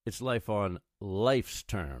It's life on life's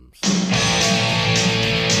terms.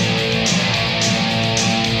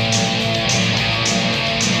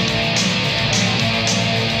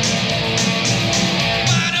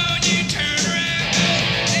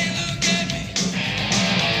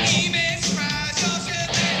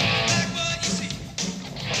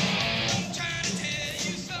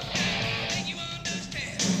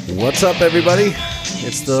 What's up, everybody?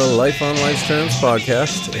 It's the Life on Life's Terms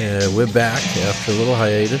podcast. We're back after a little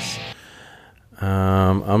hiatus.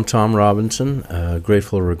 I'm Tom Robinson, a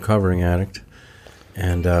grateful recovering addict.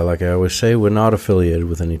 And like I always say, we're not affiliated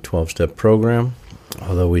with any 12-step program,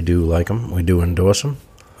 although we do like them. We do endorse them.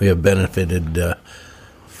 We have benefited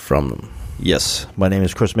from them. Yes. My name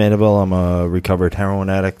is Chris Mandeville. I'm a recovered heroin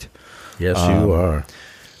addict. Yes, you are.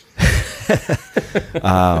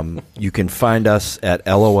 You can find us at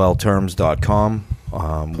LOLterms.com.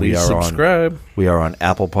 Please subscribe. We are on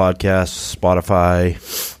Apple Podcasts, Spotify,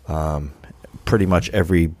 pretty much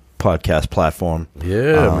every podcast platform.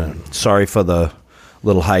 Yeah, man. Sorry for the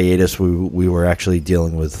little hiatus. We were actually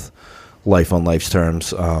dealing with life on life's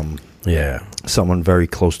terms. Yeah. Someone very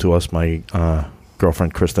close to us, my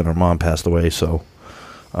girlfriend Kristen, her mom passed away, so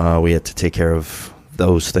we had to take care of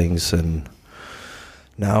those things, and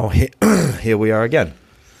now here we are again.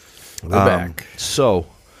 We're back. So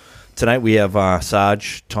tonight we have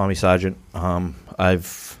Sarge, Tommy Sargent.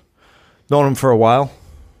 I've known him for a while.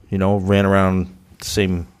 You know, ran around the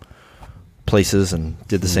same places and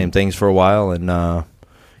did the same things for a while. And, you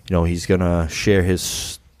know, he's going to share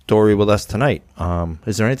his story with us tonight.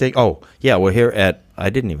 Is there anything? Oh, yeah, we're here at, I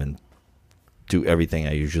didn't even do everything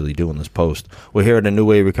I usually do in this post. We're here at the New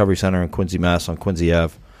Way Recovery Center in Quincy, Mass. on Quincy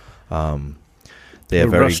Ave. They're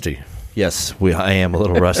very rusty. Yes, I am a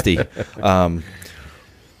little rusty.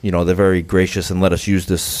 You know, they're very gracious and let us use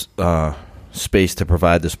this space to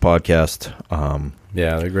provide this podcast.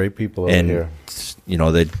 Yeah, they're great people over here. You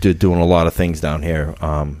know, they're doing a lot of things down here.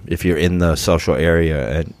 If you're in the South Shore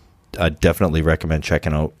area, I definitely recommend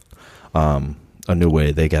checking out A New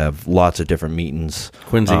Way. They have lots of different meetings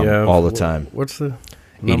Quincy Ave. All the time. What's the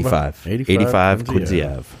number? 85 Quincy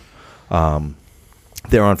Ave.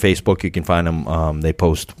 They're on Facebook. You can find them. They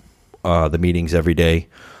post the meetings every day.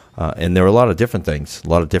 And there are a lot of different things, a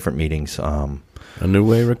lot of different meetings. A New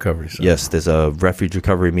Way Recovery Center. Yes, there's a refuge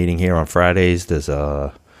recovery meeting here on Fridays. There's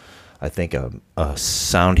I think a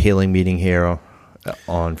sound healing meeting here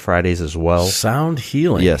on Fridays as well. Sound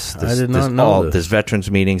healing? Yes. I did not know this. There's veterans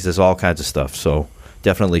meetings. There's all kinds of stuff. So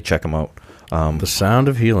definitely check them out. The Sound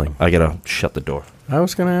of Healing. I got to shut the door. I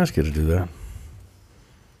was going to ask you to do that.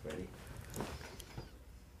 Ready?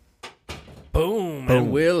 Boom.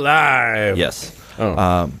 And we're live. Yes.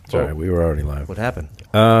 Oh, sorry, we were already live. What happened?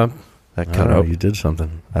 That cut out. You did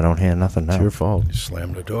something. I don't hear nothing now. It's your fault. You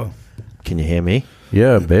slammed the door. Can you hear me?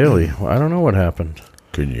 Yeah, barely. I don't know what happened.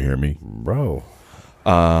 Can you hear me? Bro.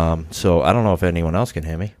 So I don't know if anyone else can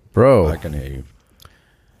hear me. Bro. I can hear you.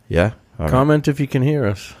 Yeah? All right. Comment if you can hear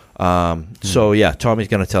us. So, yeah, Tommy's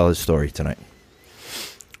going to tell his story tonight.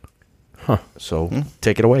 Huh. So,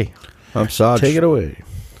 take it away. I'm Sarge. Take it away.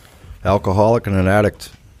 Alcoholic and an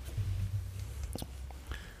addict.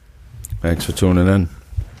 Thanks for tuning in.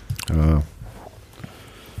 I'm a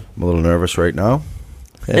little nervous right now.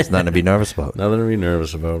 There's nothing to be nervous about. Nothing to be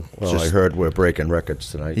nervous about. Well, I heard we're breaking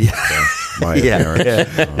records tonight. Yeah. My appearance.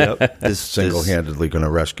 Yep. This single-handedly going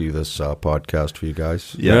to rescue this podcast for you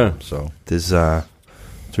guys. Yeah. So there's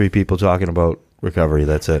 3 people talking about recovery.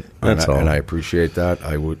 That's it. That's all. And I appreciate that.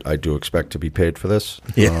 I do expect to be paid for this.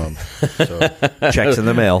 Yeah. So checks in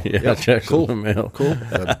the mail. Yeah, Yep. checks Cool. in the mail. cool.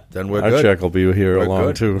 Then we're Our good. check will be here We're along,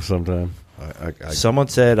 good. too, sometime. Someone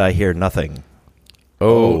said I hear nothing.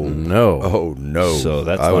 Oh, no. Oh, no. So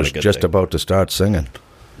that's I not was a good just thing. about to start singing.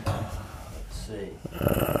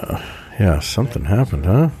 Yeah, something happened,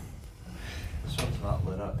 huh? This one's not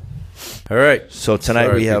lit up. All right. So tonight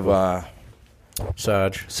Sorry, we have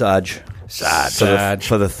Sarge. Sarge.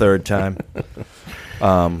 For the third time.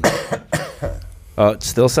 It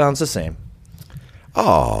still sounds the same.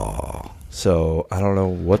 Oh, So I don't know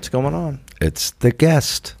what's going on. it's the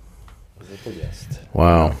guest.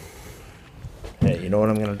 Wow. Hey, you know what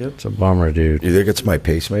I'm going to do? It's a bummer, dude. You think it's my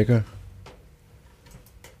pacemaker?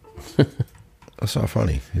 That's not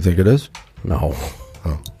funny. You think it is? No.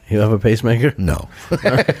 Oh. You have a pacemaker? No.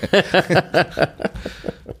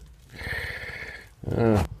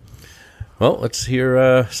 Well, let's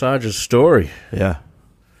hear Sarge's story. Yeah.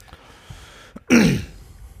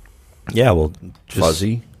 Yeah, well, just,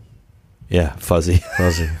 Fuzzy. Yeah, fuzzy.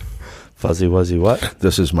 Fuzzy. Fuzzy wuzzy what?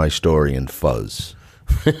 This is my story in fuzz.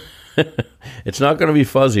 It's not going to be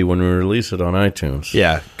fuzzy when we release it on iTunes.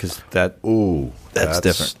 Yeah, because that's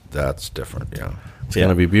different. That's different, yeah. It's going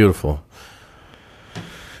to be beautiful.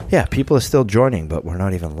 Yeah, people are still joining, but we're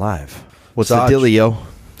not even live. What's Sarge. the dealio?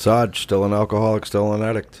 Sarge, still an alcoholic, still an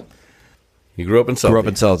addict. You grew up in Southie. Grew up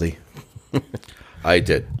in Southie. I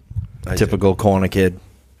did. Typical corner kid.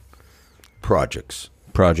 Projects.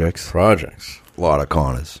 Projects. A lot of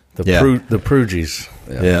corners. The Prugies.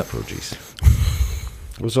 Yeah. Prugies.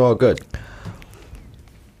 It was all good.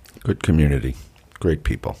 Good community. Great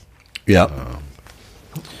people. Yeah.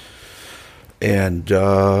 And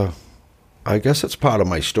I guess it's part of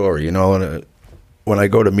my story. You know, when I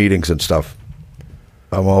go to meetings and stuff,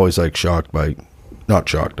 I'm always like shocked by, not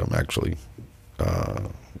shocked, I'm actually,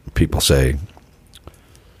 people say,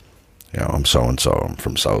 you know, I'm so-and-so, I'm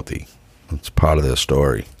from Southie. It's part of their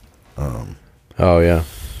story. Oh, yeah.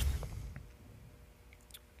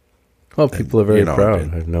 Well, people are very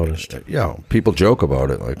proud, I've noticed. Yeah, people joke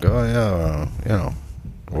about it, like, oh, yeah, you know,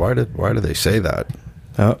 why do they say that?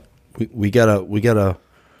 We got a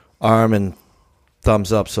arm and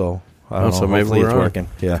thumbs up, so I don't know. So maybe hopefully it's we're on. working.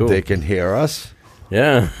 Yeah, Cool. They can hear us?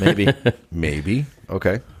 Yeah. Maybe.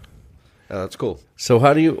 Okay. That's cool. So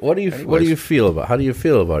what do you feel about? How do you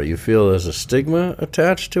feel about it? You feel there's a stigma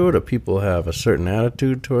attached to it, or people have a certain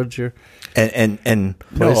attitude towards your and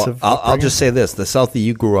place of I'll just say this: the Southie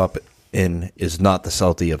you grew up in is not the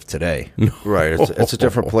Southie of today. Right. It's a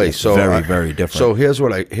different place. So very, very different. So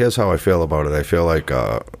here's how I feel about it. I feel like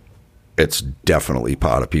it's definitely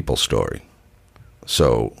part of people's story.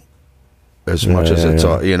 So as much as it's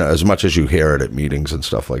you know, as much as you hear it at meetings and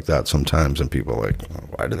stuff like that, sometimes, and people are like, oh,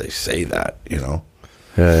 why do they say that? You know.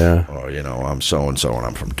 Yeah. Or, you know, I'm so-and-so and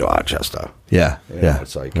I'm from Dorchester. Yeah. You know,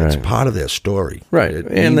 it's like, it's part of their story. Right.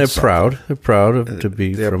 And they're proud. They're proud to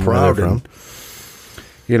be they're from proud where they're from. And,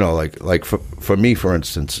 you know, like for me, for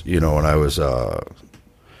instance, you know, when I was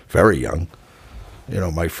very young, you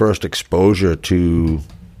know, my first exposure to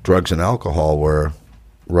drugs and alcohol were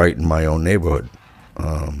right in my own neighborhood.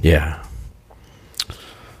 Yeah.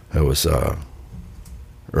 It was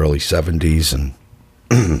early 70s, and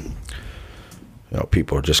you know,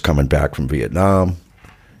 people were just coming back from Vietnam.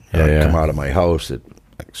 Come out of my house, like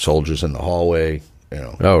soldiers in the hallway, you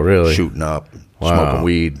know. Oh, really? Shooting up, smoking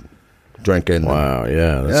weed, drinking. Wow,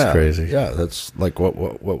 that's crazy. Yeah, that's like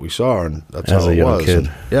what we saw, and that's As how a it young was. kid.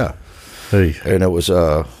 And, yeah. Hey. And it was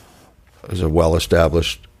a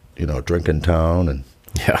well-established, you know, drinking town, and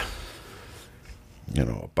Yeah. you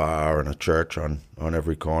know, a bar and a church on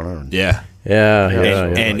every corner. And Yeah.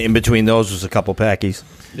 And in between those was a couple packies.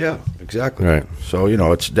 yeah, exactly. Right. So, you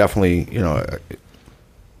know, it's definitely, you know,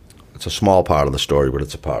 it's a small part of the story, but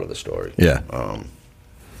it's a part of the story. Yeah.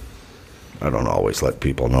 I don't always let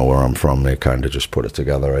people know where I'm from. They kind of just put it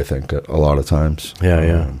together, I think, a lot of times.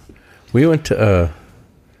 Yeah. We went to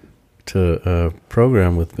a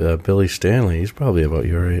program with Billy Stanley. He's probably about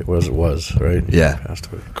your age. Was, right? Yeah. He passed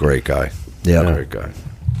away. Great guy. Yeah. Great guy.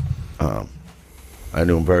 I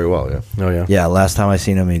knew him very well, yeah. Oh, yeah. Yeah, last time I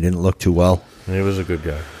seen him, he didn't look too well. He was a good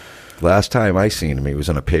guy. Last time I seen him, he was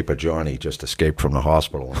in a paper Johnny, just escaped from the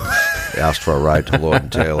hospital and asked for a ride to Lord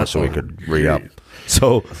and Taylor so he could re-up.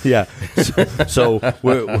 So yeah, so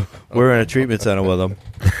we're in a treatment center with him,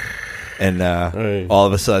 and all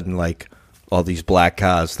of a sudden, like all these black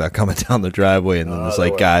cars that are coming down the driveway, and then there's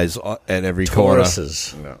like guys at every corner.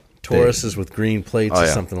 Tauruses with green plates or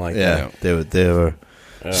something like that. Yeah, they were.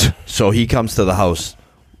 So he comes to the house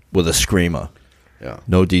with a screamer. Yeah.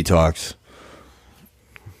 No detox.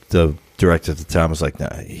 The director at the time was like,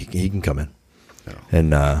 "Nah, he can come in,"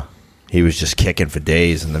 and he was just kicking for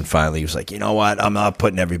days, and then finally he was like, "You know what? I'm not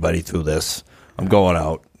putting everybody through this. I'm going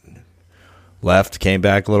out." Left, came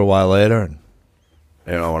back a little while later, and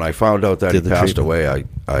you know, when I found out that he passed treatment. away,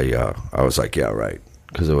 I was like, yeah, right,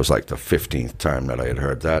 because it was like the 15th time that I had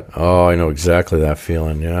heard that. Oh, I know exactly that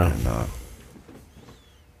feeling. Yeah. And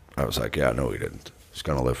I was like, yeah, no, he didn't. He's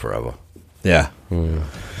gonna live forever. yeah,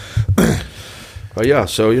 But yeah,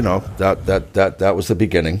 so you know, that was the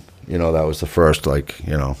beginning. You know, that was the first, like,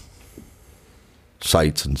 you know,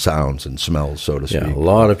 sights and sounds and smells, so to speak. Yeah, a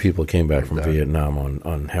lot of people came back from Vietnam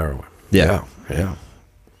on heroin. Yeah.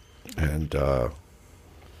 And I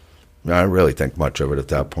didn't really think much of it at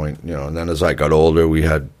that point, you know. And then as I got older, we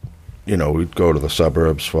had, you know, we'd go to the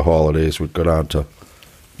suburbs for holidays. We'd go down to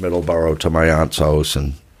Middleborough to my aunt's house,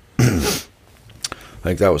 and I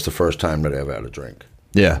think that was the first time that I ever had a drink.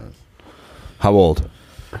 yeah. How old?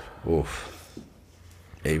 Oof.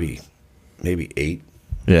 Maybe 8.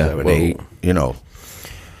 Yeah. 7, 8. You know,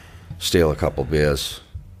 steal a couple beers,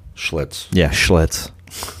 Schlitz. Yeah, Schlitz.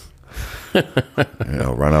 You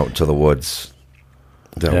know, run out into the woods,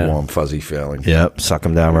 that warm, fuzzy feeling. Yep, suck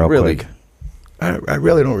them down real quick. I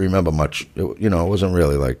really don't remember much. It wasn't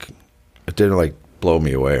really like, it didn't like blow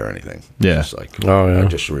me away or anything. Yeah. Just like, I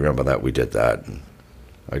just remember that we did that. And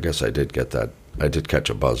I guess I did get that. I did catch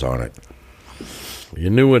a buzz on it. You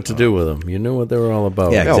knew what to do with them. You knew what they were all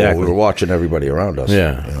about. Yeah, exactly. Well, we were watching everybody around us.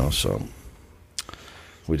 Yeah. So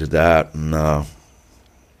we did that. And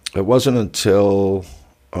it wasn't until,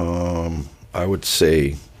 I would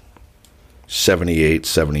say, 78,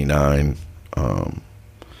 79,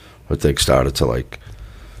 I think started to like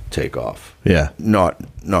take off. Yeah.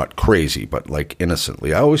 Not crazy, but like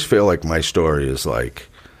innocently. I always feel like my story is like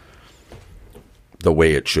the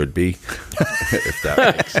way it should be, if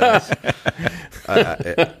that makes sense.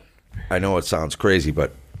 I know it sounds crazy,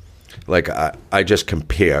 but like I just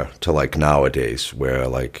compare to like nowadays where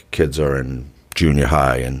like kids are in junior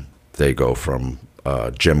high and they go from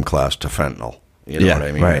gym class to fentanyl. You know what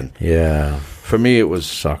I mean? Right. Yeah. For me, it was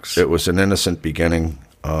Sucks. It was an innocent beginning.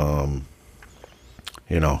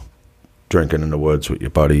 Drinking in the woods with your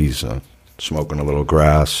buddies, smoking a little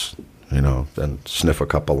grass. Then sniff a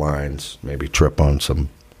couple lines, maybe trip on some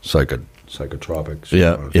psychotropics.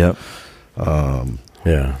 Yeah.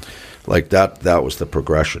 Yeah. Like that was the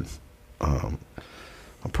progression. The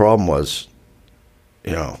problem was,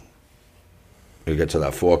 you get to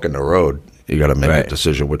that fork in the road, you got to make a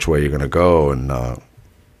decision which way you're going to go, and I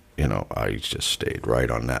just stayed right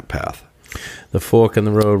on that path. The fork in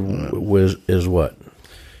the road is what?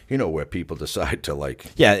 Where people decide to like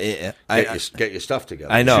Yeah, get your stuff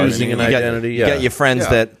together. I know. Choosing an identity. You got your friends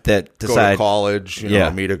that Go decide to college,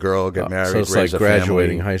 meet a girl, get married, So it's raise like a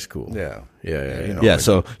graduating family. high school. Yeah. Yeah,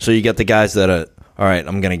 so you get the guys that are, all right,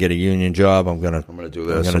 I'm going to get a union job. I'm going to do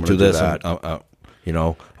this. I'm going to do this. that. I'm And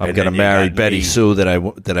going to then you marry got Betty me. Sue that I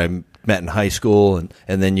met in high school, and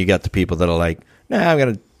then you got the people that are like, nah, I'm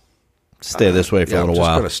going to stay this way for a little I'm just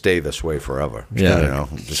while. going to stay this way forever. Yeah.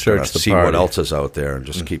 I'm just Search going to the see party. what else is out there and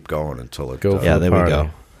just keep going until it. Go for Yeah, the there we party. go.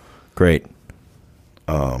 Great.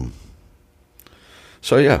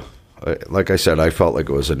 So yeah, like I said, I felt like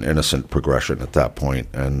it was an innocent progression at that point,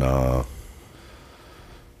 and all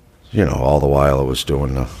the while it was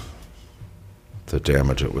doing the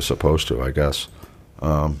damage it was supposed to, I guess.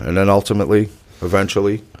 And then ultimately,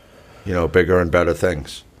 eventually, bigger and better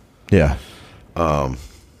things. Yeah.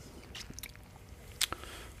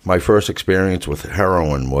 My first experience with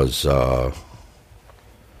heroin was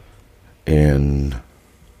in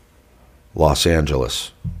Los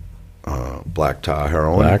Angeles. Black tar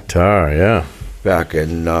heroin. Black tar, yeah. Back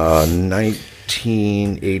in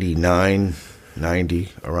 1989, 90,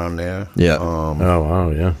 around there. Yeah. Oh, wow,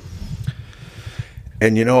 yeah.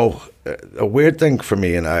 And, a weird thing for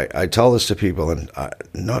me, and I tell this to people, and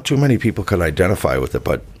not too many people can identify with it,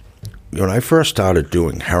 but when I first started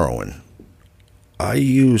doing heroin, I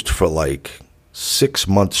used for like 6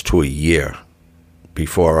 months to a year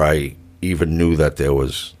before I even knew that there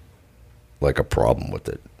was like a problem with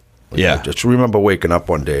it. Like, Yeah. I just remember waking up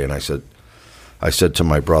one day and I said to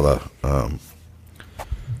my brother, I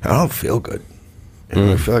don't feel good.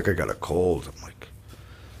 I feel like I got a cold. I'm like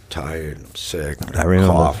tired. I'm sick. I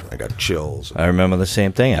remember. Cough. I got chills. I remember the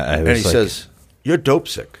same thing. And he says, "You're dope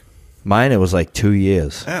sick." Mine, it was like 2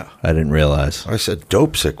 years. Yeah. I didn't realize. I said,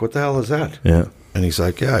 "Dope sick? What the hell is that?" Yeah. And he's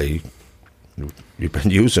like, "Yeah, you've been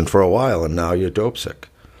using for a while, and now you're dope sick."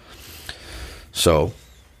 So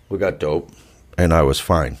we got dope, and I was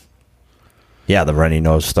fine. Yeah, the runny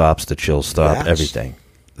nose stops, the chills stop, That's- everything.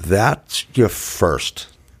 That's your first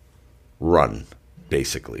run,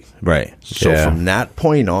 basically. Right. So Yeah. from that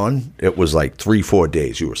point on, it was like 3-4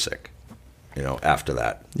 days you were sick. After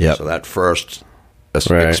that. Yep. So that first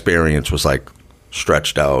Right. experience was like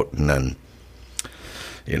stretched out, and then,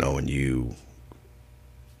 when you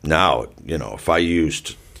now, if I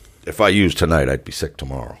used tonight, I'd be sick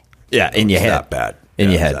tomorrow. Yeah, in your It's head. that bad. In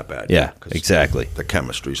your it's head. that bad. Yeah, 'Cause exactly. The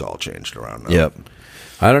chemistry's all changed around now. Yep.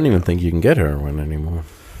 I don't even think you can get heroin anymore.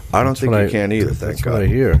 I don't think you can either, thank That's God. what I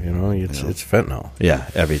hear. It's fentanyl. Yeah,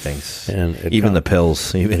 everything's. And it even com- the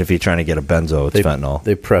pills, even if you're trying to get a benzo, it's fentanyl.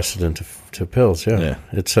 They press it into pills, yeah. Yeah.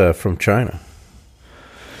 It's from China.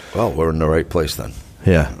 Well, we're in the right place then.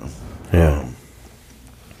 Yeah. Yeah.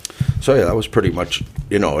 So yeah, that was pretty much,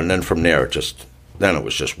 and then from there then it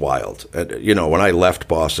was just wild. And, when I left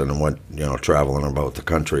Boston and went, traveling about the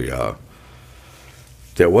country,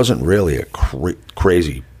 there wasn't really a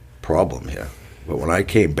crazy problem here. But when I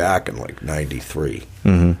came back in like 93,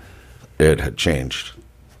 it had changed.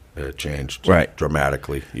 It had changed Right.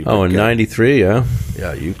 dramatically. You Oh, could in get- '93, yeah.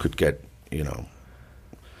 Yeah, you could get,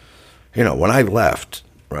 when I left,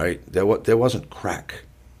 right, there wasn't crack.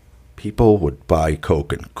 People would buy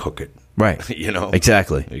coke and cook it Right. You know?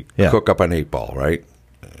 Exactly. You cook up an 8-ball, right?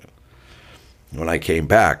 When I came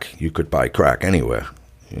back, you could buy crack anywhere,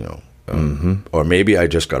 you know. Or maybe I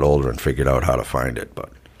just got older and figured out how to find it,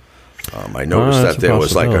 but I noticed that there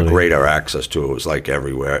was like a greater access to it. It was like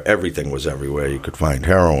everywhere. Everything was everywhere. You could find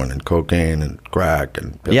heroin and cocaine and crack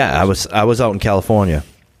and pills. Yeah, I was out in California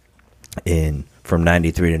from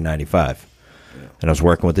 93 to 95. Yeah. And I was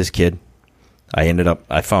working with this kid.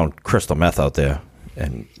 I found crystal meth out there,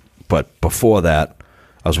 but before that,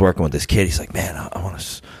 I was working with this kid. He's like, "Man, I want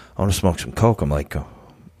to smoke some coke." I'm like, "All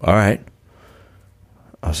right."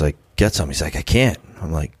 I was like, "Get some." He's like, "I can't."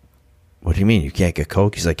 I'm like, "What do you mean you can't get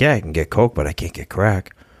coke?" He's like, "Yeah, I can get coke, but I can't get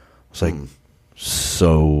crack." I was like,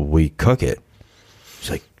 "So we cook it."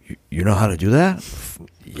 He's like, "You know how to do that?"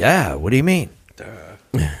 "Yeah, what do you mean?"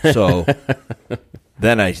 So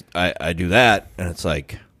then I do that, and it's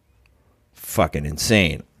like fucking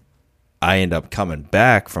insane. I end up coming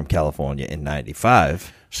back from California in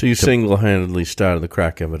 95. So you single-handedly started the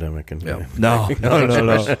crack epidemic. No.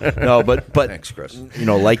 But Thanks, Chris. You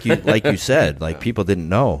know, like you said, like people didn't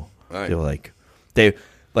know. Right. They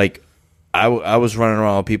were I was running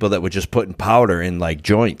around with people that were just putting powder in like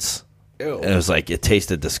joints. Ew. And it was like it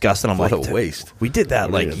tasted disgusting. I'm What like, a waste. We did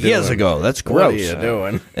that like years doing? ago. That's gross. What are you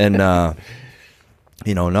doing? And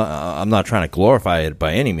you know, I'm not trying to glorify it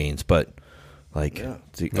by any means, but like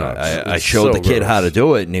I showed the kid gross. how to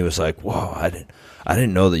do it, and he was like, "Whoa, I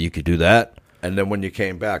didn't know that you could do that." And then when you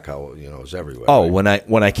came back, how it was everywhere. Oh, right?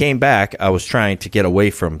 when I came back, I was trying to get away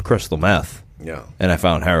from crystal meth. Yeah. And I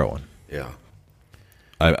found heroin. Yeah.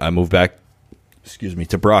 I moved back,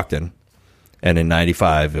 to Brockton, and in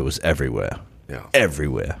 95 it was everywhere. Yeah.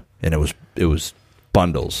 Everywhere. And it was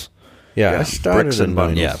bundles. Yeah, I started bricks in and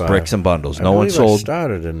bundles. 95. Yeah, bricks and bundles. I No one believe sold. I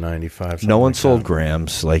started in 95. No one like sold that.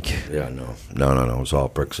 grams. Like, Yeah, no. It was all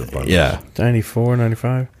bricks and bundles. yeah, 94,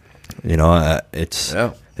 95. you know, it's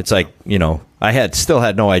like, you know, I still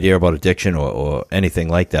had no idea about addiction or anything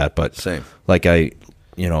like that. But Same. like I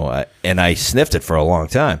sniffed it for a long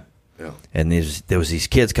time. Yeah. And there was these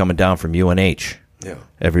kids coming down from UNH Yeah.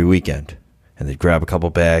 every weekend, and they'd grab a couple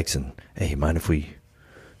bags and, "Hey, mind if we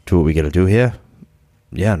do what we got to do here?"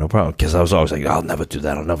 "Yeah, no problem." Because I was always like, I'll never do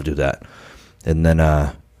that. And then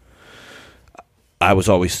I was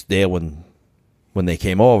always there when they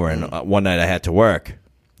came over. And one night I had to work,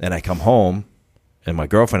 and I come home, and my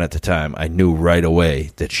girlfriend at the time, I knew right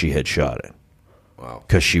away that she had shot it. Wow.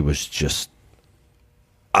 Because she was just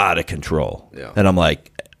out of control. Yeah. And I'm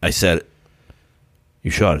like, I said, "You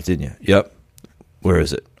shot it, didn't you?" "Yep." "Where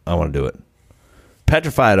is it? I want to do it."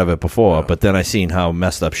 Petrified of it before, but then I seen how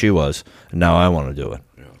messed up she was, and now I want to do it.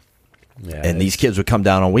 Yeah, And these kids would come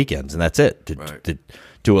down on weekends, and that's it. To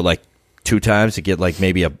do it like 2 times to get like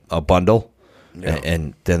maybe a bundle,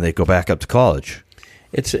 and then they go back up to college.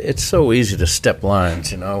 It's so easy to step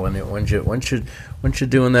lines, you know. Once you're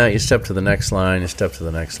doing that, you step to the next line. You step to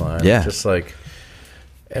the next line. Yeah. Just like,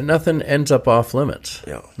 and nothing ends up off limits.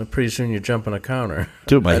 Yeah. And pretty soon you're jumping a counter.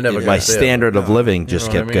 Dude, I never my got there. standard of living just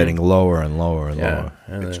know what I kept mean? getting lower and lower and lower.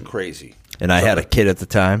 And It's then- crazy. And I had a kid at the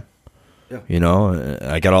time. Yeah. You know,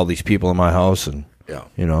 I got all these people in my house, and Yeah.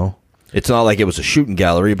 you know, it's not like it was a shooting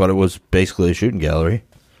gallery, but it was basically a shooting gallery.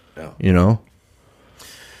 Yeah. You know.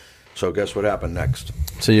 So guess what happened next?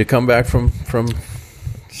 So you come back from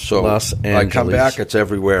So Los I Angeles. come back, it's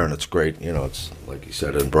everywhere, and it's great. You know, it's like you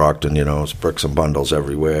said in Brockton. You know, it's bricks and bundles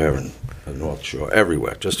everywhere, and the North Shore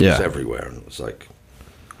everywhere. It was everywhere, and it was like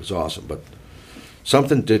it was awesome. But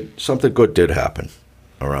something good did happen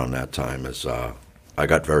around that time. Is I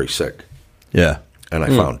got very sick, Yeah. and I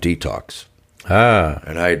found detox.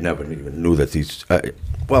 And I had never even knew that these.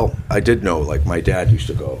 I did know. Like my dad used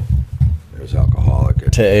to go. He was alcoholic.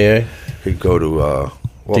 To AA? He'd go to the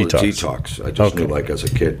Detox. detox. I just knew, like as a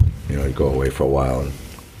kid, you know, he'd go away for a while and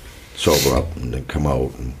sober up, and then come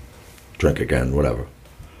out and drink again, whatever.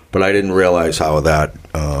 But I didn't realize how that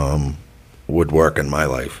would work in my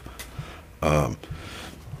life. And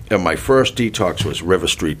my first detox was River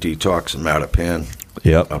Street Detox in Mattapan.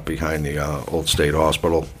 Yep. Up behind the old state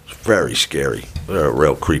hospital. It's very scary. A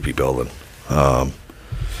real creepy building.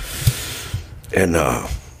 And I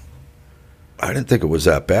didn't think it was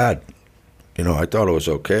that bad. You know, I thought it was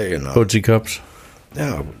okay. And Hoodsy cups?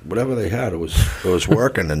 yeah, whatever they had, it was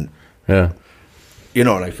working. And Yeah. you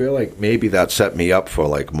know, and I feel like maybe that set me up for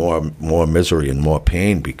like more misery and more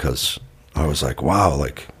pain, because I was like, wow,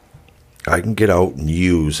 like I can get out and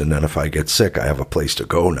use, and then if I get sick, I have a place to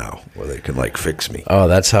go now where they can like fix me. Oh,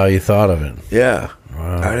 that's how you thought of it. Yeah.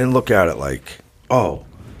 Wow. I didn't look at it like, oh,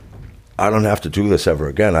 I don't have to do this ever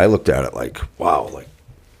again. I looked at it like, wow, like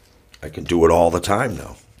I can do it all the time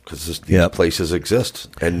now. because these places exist,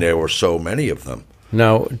 and there were so many of them.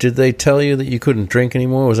 Now, did they tell you that you couldn't drink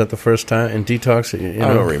anymore? Was that the first time in detox?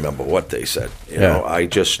 I don't remember what they said. You know, I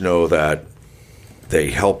just know that they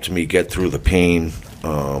helped me get through the pain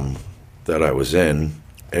that I was in.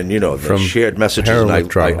 And, you know, the shared messages. And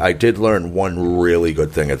I did learn one really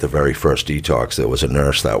good thing at the very first detox. There was a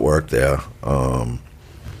nurse that worked there.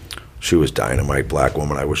 She was dynamite, black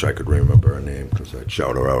woman. I wish I could remember her name because I'd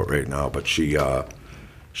shout her out right now. But she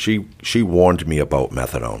warned me about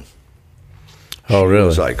methadone. Oh, really? It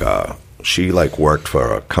was like she worked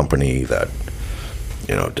for a company that,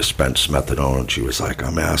 you know, dispensed methadone. She was like,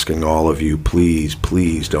 I'm asking all of you, please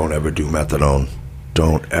don't ever do methadone.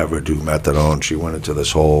 Don't ever do methadone. She went into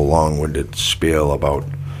this whole long-winded spiel about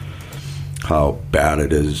how bad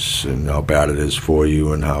it is and how bad it is for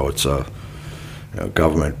you and how it's a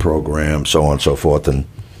government program, so on and so forth. And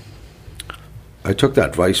I took that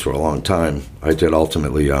advice for a long time. I did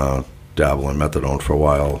ultimately dabble in methadone for a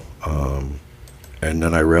while. And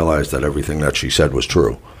then I realized that everything that she said was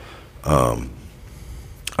true.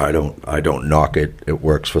 I don't knock it. It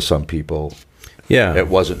works for some people. Yeah. It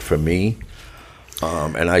wasn't for me.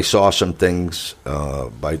 And I saw some things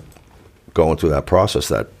by going through that process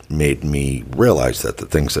that made me realize that the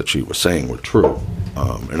things that she was saying were true.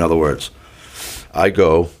 In other words, I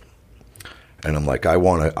go and I'm like, I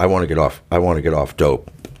want to get off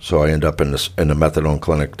dope. So I end up in the methadone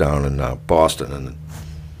clinic down in Boston, and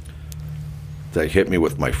they hit me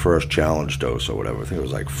with my first challenge dose or whatever. I think it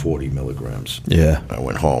was like 40 milligrams. Yeah. I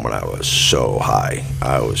went home and I was so high.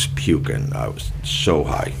 I was puking. I was so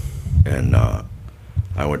high. And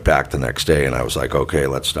I went back the next day and I was like, okay,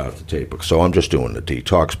 let's start the tape. So I'm just doing the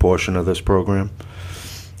detox portion of this program.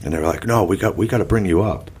 And they were like, no, we got to bring you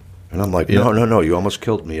up. And I'm like, no, you almost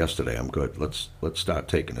killed me yesterday. I'm good. Let's start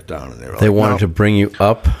taking it down. And they wanted to bring you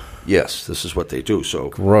up? Yes, this is what they do. So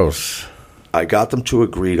gross. I got them to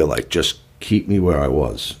agree to just keep me where I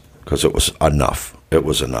was because it was enough. It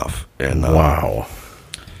was enough. And wow.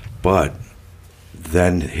 But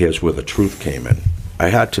then here's where the truth came in. I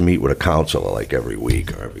had to meet with a counselor every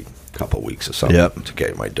week or every couple of weeks or something to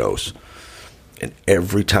get my dose. And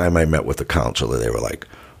every time I met with a counselor, they were like,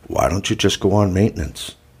 why don't you just go on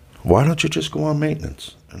maintenance? Why don't you just go on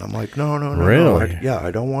maintenance? And I'm like, no. Really? I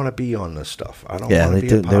don't want to be on this stuff. I don't want to be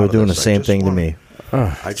a part they were doing of this. The same thing to me.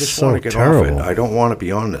 I just want to get off it. I don't want to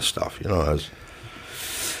be on this stuff,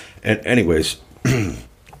 And anyways,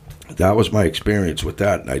 that was my experience with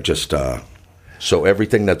that. And I just, so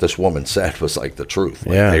everything that this woman said was the truth.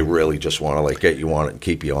 They really just want to get you on it and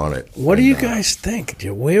keep you on it. What do you guys think?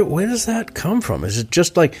 Where does that come from? Is it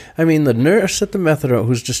just the nurse at the methadone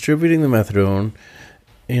who's distributing the methadone,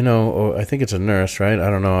 or I think it's a nurse, right? I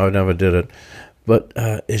don't know. I never did it. But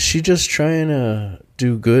is she just trying to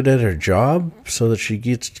do good at her job so that she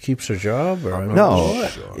keeps her job? Or no.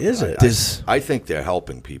 What is it? I think they're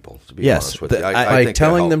helping people, to be honest with you. I think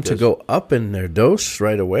telling them to go up in their dose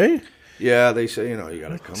right away? Yeah, they say, you got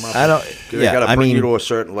to come up. They got to bring you to a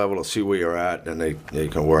certain level to see where you're at, and they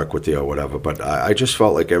can work with you or whatever. But I just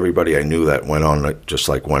felt like everybody I knew that went on just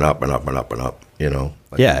went up and up and up and up,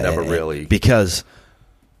 never really. Because,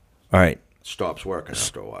 all right. Stops working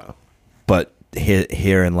after a while. But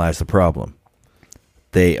herein lies the problem.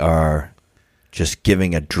 They are just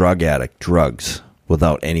giving a drug addict drugs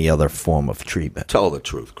without any other form of treatment. Tell the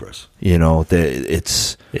truth, Chris.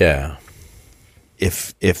 It's... Yeah.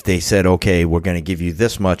 If they said, okay, we're going to give you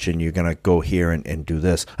this much and you're going to go here and do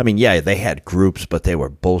this. I mean, yeah, they had groups, but they were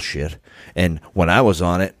bullshit. And when I was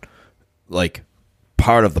on it,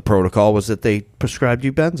 part of the protocol was that they prescribed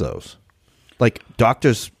you benzos.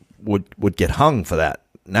 Doctors would get hung for that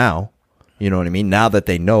now. You know what I mean? Now that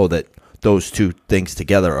they know that those two things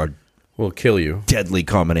together will kill you. Deadly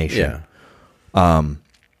combination. Yeah.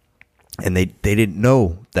 And they didn't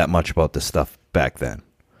know that much about this stuff back then.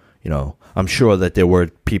 I'm sure that there were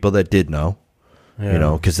people that did know,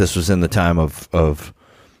 because this was in the time of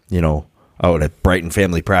out at Brighton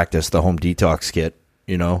Family Practice, the home detox kit,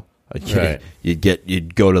 Right.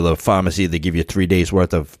 You'd go to the pharmacy, they give you 3 days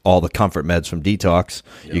worth of all the comfort meds from detox.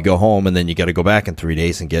 Yep. You go home and then you got to go back in 3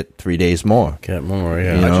 days and get 3 days more. Get more,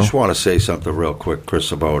 yeah. I just want to say something real quick,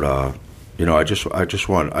 Chris, about I just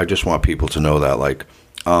want people to know that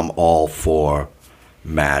I'm all for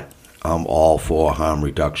Matt. I'm all for harm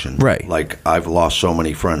reduction. Right. I've lost so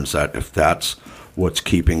many friends that if that's what's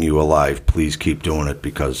keeping you alive, please keep doing it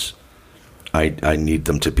because I need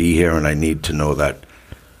them to be here and I need to know that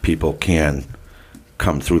people can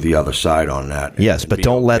come through the other side on that. Yes, but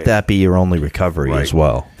don't let that be your only recovery as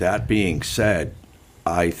well. That being said,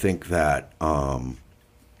 I think that,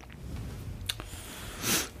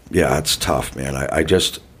 it's tough, man.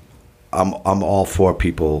 I'm all for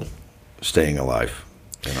people staying alive.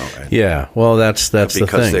 You know. And Yeah. Well, that's the thing.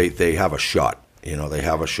 because they have a shot. You know, they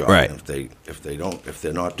have a shot. Right. And if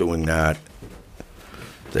they're not doing that,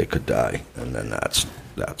 they could die, and then that's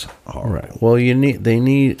horrible. Right. Well,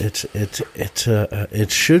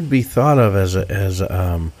 it should be thought of as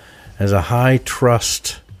a high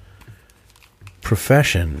trust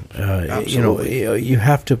profession. Absolutely. You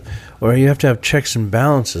have to have checks and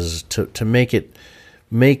balances to make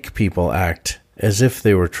people act as if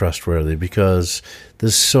they were trustworthy, because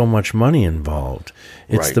there's so much money involved.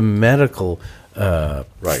 It's Right. the medical Right.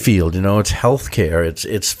 field, it's healthcare,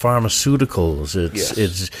 it's pharmaceuticals,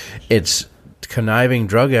 it's conniving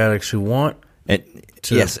drug addicts who want And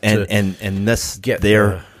to this get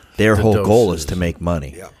their the whole goal is doses. to make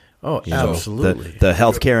money. Yeah. Oh, You know, absolutely. The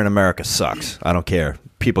healthcare in America sucks. I don't care.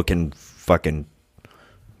 People can fucking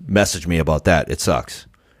message me about that. It sucks.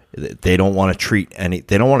 They don't want to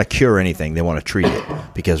they don't want to cure anything. They want to treat it,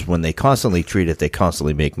 because when they constantly treat it, they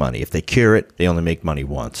constantly make money. If they cure it, they only make money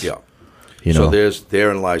once. Yeah. You know? So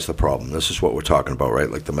therein lies the problem. This is what we're talking about,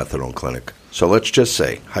 right? Like the methadone clinic. So let's just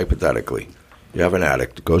say, hypothetically, you have an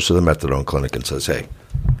addict, goes to the methadone clinic and says, hey,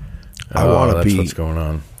 I want to that's be... what's going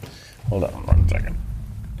on. Hold on 1 second.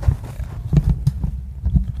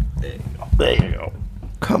 There you go.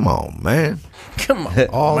 Come on, man. Come on.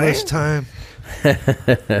 All man. this time.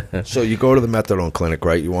 So you go to the methadone clinic,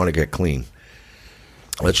 right? You want to get clean.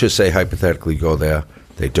 Let's just say, hypothetically, you go there,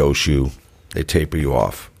 they dose you, they taper you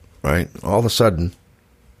off, right? All of a sudden,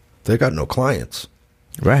 they got no clients,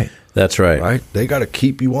 Right. That's right. right? They got to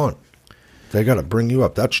keep you on. They got to bring you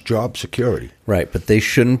up. That's job security. Right, but they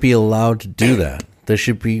shouldn't be allowed to do that. There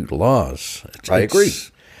should be laws. I agree.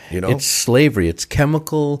 You know? It's slavery. It's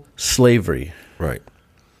chemical slavery. Right.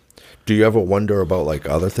 Do you ever wonder about like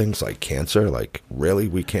other things like cancer? Like, really,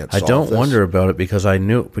 we can't I solve don't this? wonder about it because I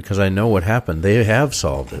know what happened. They have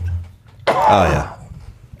solved it. Oh yeah.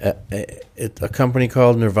 A company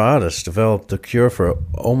called Novartis developed a cure for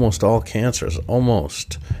almost all cancers.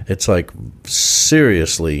 Almost. It's like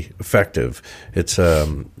seriously effective. It's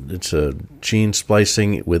a gene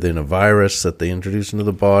splicing within a virus that they introduce into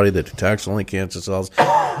the body that attacks only cancer cells.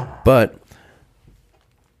 But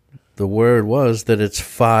the word was that it's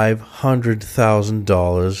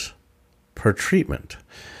 $500,000 per treatment.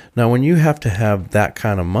 Now, when you have to have that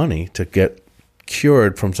kind of money to get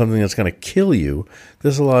cured from something that's going to kill you,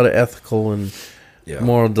 there's a lot of ethical and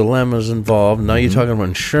moral dilemmas involved. Now you're talking about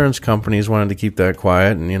insurance companies wanting to keep that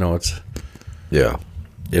quiet, and it's Yeah.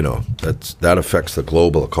 That affects the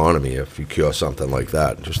global economy if you cure something like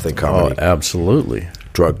that. Just think how many absolutely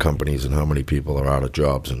drug companies and how many people are out of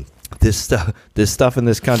jobs. And This stuff in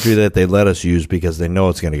this country that they let us use because they know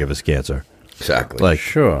it's going to give us cancer. exactly. Like,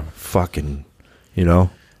 sure. fucking,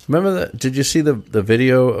 Remember that? Did you see the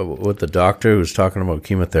video with the doctor who was talking about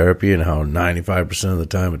chemotherapy and how 95% of the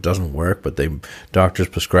time it doesn't work, but doctors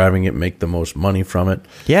prescribing it make the most money from it?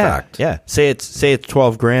 Yeah, Fact. yeah. Say it's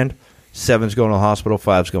 $12,000, 7's going to the hospital,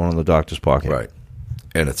 5's going in the doctor's pocket. Right.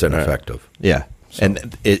 And it's ineffective. Yeah,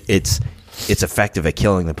 and it's effective at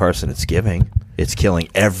killing the person it's giving. It's killing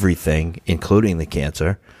everything, including the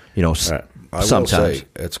cancer. Right. I sometimes. will say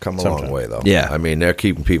it's come a long way, though. Yeah. I mean, they're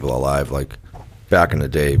keeping people alive. Like, back in the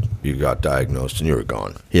day, you got diagnosed and you were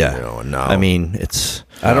gone. Yeah. And now... I mean, it's...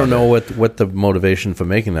 I don't know what the motivation for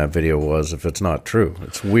making that video was if it's not true.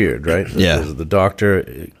 It's weird, right? Yeah. The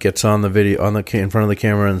doctor gets on the video in front of the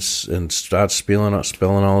camera and starts spilling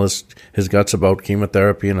all his guts about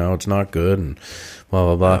chemotherapy and how it's not good and blah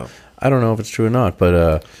blah blah. Yeah. I don't know if it's true or not,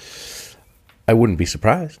 but I wouldn't be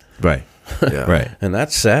surprised. Right. Yeah. Right. And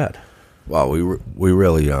that's sad. Wow, we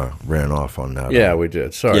really ran off on that. Yeah, we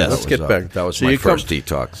did. Sorry, Yeah, let's That get was, back. That was So my you first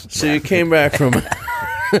detox. So you came back from.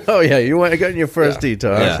 Oh yeah, you got in your first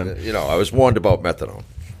detox. Yeah. and- I was warned about methadone.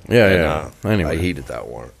 yeah. And, Anyway, I heeded that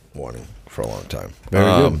warning for a long time. Very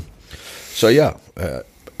good. So yeah,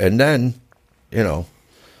 and then,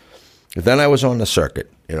 then I was on the circuit.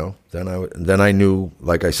 Then I knew,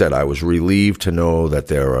 like I said, I was relieved to know that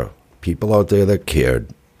there are people out there that cared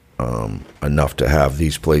enough to have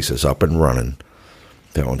these places up and running.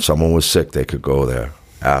 That when someone was sick, they could go there,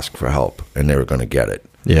 ask for help, and they were going to get it.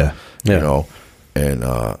 Yeah. And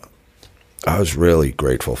I was really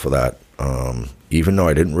grateful for that. Even though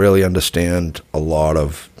I didn't really understand a lot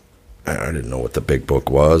of, I didn't know what the big book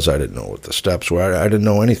was. I didn't know what the steps were. I didn't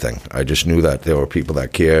know anything. I just knew that there were people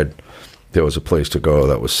that cared. There was a place to go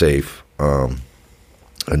that was safe, and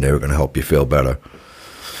they were going to help you feel better.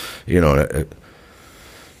 It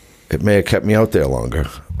may have kept me out there longer,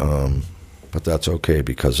 but that's okay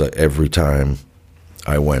because every time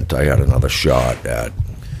I went, I had another shot at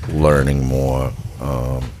learning more,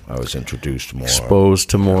 I was introduced more. Exposed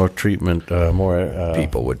to more treatment, more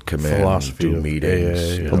people would come in and do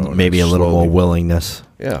meetings. Maybe a little more willingness.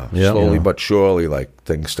 Yeah, slowly but surely, like,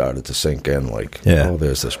 things started to sink in, like, oh,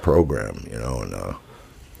 there's this program, and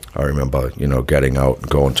I remember, getting out and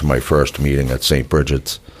going to my first meeting at St.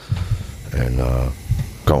 Bridget's and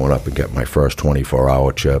going up and getting my first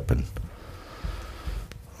 24-hour chip, and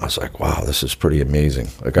I was like, wow, this is pretty amazing.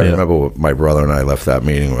 Like, I remember when my brother and I left that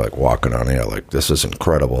meeting, we're like walking on air, like, this is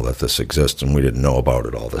incredible that this exists, and we didn't know about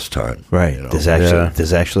it all this time. Right. There's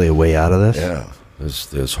actually a way out of this? Yeah.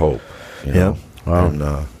 There's hope. Wow. And,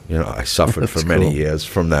 I suffered for many years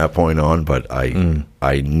from that point on, but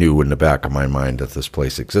I knew in the back of my mind that this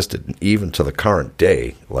place existed. And even to the current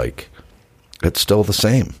day, like, it's still the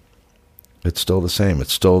same. It's still the same.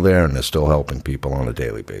 It's still there, and they're still helping people on a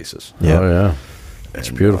daily basis. Yeah. Oh, yeah. It's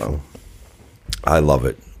beautiful. I love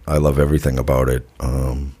it. I love everything about it.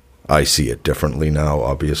 I see it differently now,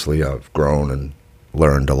 obviously. I've grown and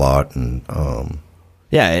learned a lot. And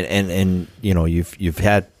and you've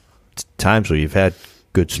had times where you've had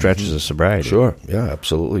good stretches of sobriety. Sure. Yeah,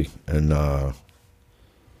 absolutely. And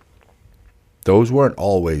those weren't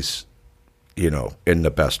always, in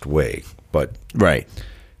the best way. But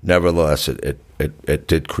nevertheless, it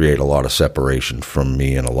did create a lot of separation from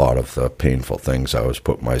me and a lot of the painful things I was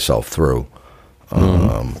putting myself through,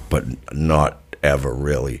 but not ever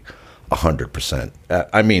really 100%.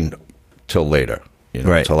 I mean, till later,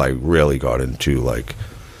 till I really got into like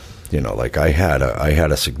I had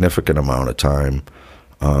a significant amount of time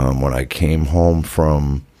when I came home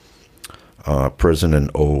from prison in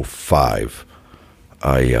 2005.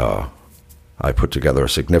 I put together a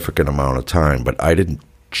significant amount of time, but I didn't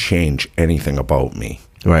change anything about me.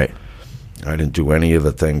 Right. I didn't do any of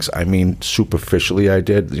the things. I mean, superficially I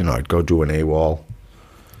did. I'd go do an AWOL,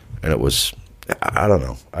 and it was, I don't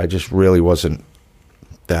know. I just really wasn't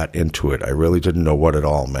that into it. I really didn't know what it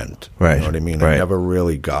all meant. Right. You know what I mean? Right. I never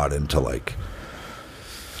really got into, like,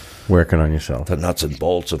 working on yourself, the nuts and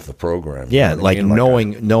bolts of the program. Yeah,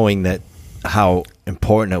 knowing that how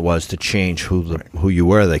important it was to change who you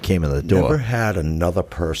were that came in the door. Never had another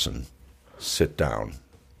person sit down,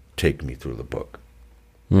 take me through the book.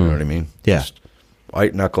 You know what I mean? Yeah. Just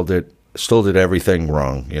white-knuckled it, still did everything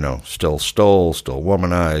wrong, still stole, still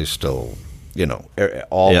womanized, still,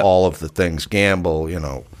 all of the things, gamble,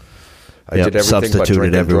 I did everything but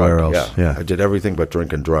drink and drug. Else. Yeah. I did everything but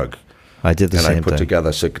drink and drug. I did the same thing. And I put together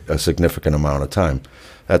a significant amount of time.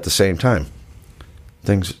 At the same time,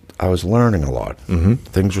 I was learning a lot. Mm-hmm.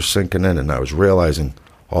 Things were sinking in, and I was realizing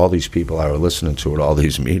all these people I was listening to at all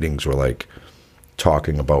these meetings were, like,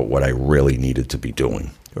 talking about what I really needed to be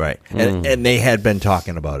doing. Right. And they had been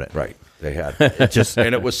talking about it. Right. They had.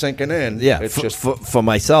 And it was sinking in. Yeah. For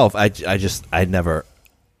myself, I never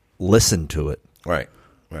listened to it. Right.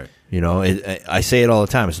 Right. I say it all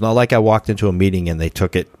the time. It's not like I walked into a meeting and they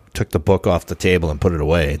took the book off the table and put it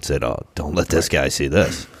away and said, "Oh, don't let this guy see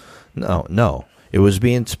this." No. It was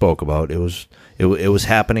being spoke about. It was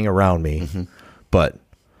happening around me, but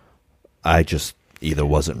I just either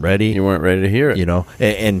wasn't ready. You weren't ready to hear it.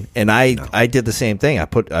 And I did the same thing. I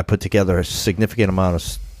put together a significant amount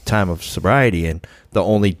of time of sobriety, and the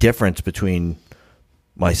only difference between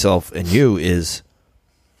myself and you is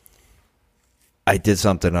I did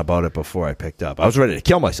something about it before I picked up. I was ready to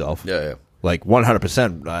kill myself. Yeah. Like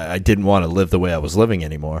 100%. I didn't want to live the way I was living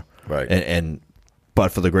anymore. Right.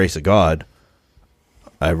 But for the grace of God,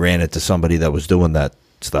 I ran into somebody that was doing that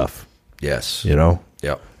stuff. Yes. Yeah.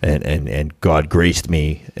 And God graced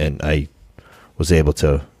me, and I was able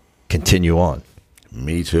to continue on.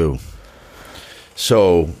 Me too.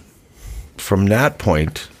 So from that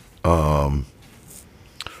point, I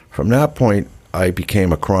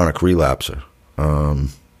became a chronic relapser.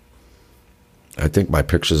 I think my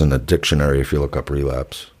picture's in the dictionary if you look up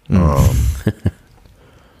relapse. I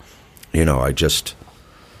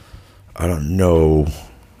don't know.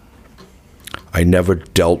 I never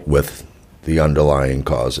dealt with the underlying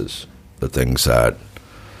causes, the things that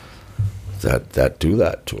do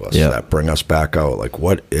that to us, that bring us back out. Like,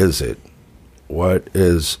 what is it? What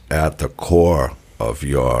is at the core of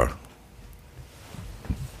your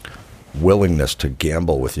willingness to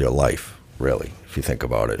gamble with your life, really, if you think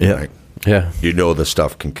about it, right? Yeah. The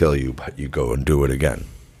stuff can kill you, but you go and do it again,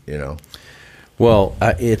 Well,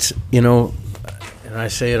 it's, and I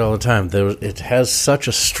say it all the time, it has such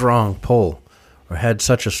a strong pull, or had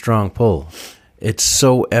such a strong pull. It's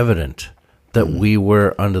so evident that we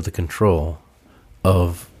were under the control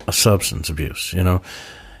of a substance abuse, and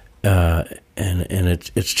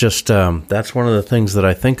it's just, that's one of the things that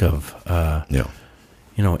I think of.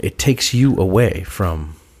 It takes you away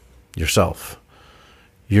from yourself.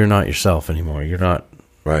 you're not yourself anymore. You're not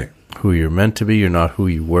Right. who you're meant to be. You're not who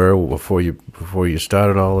you were before you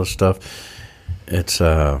started all this stuff.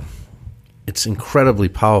 It's incredibly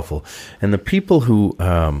powerful, and the people who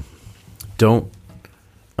don't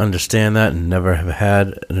understand that and never have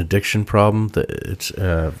had an addiction problem,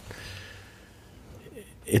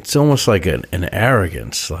 it's almost like an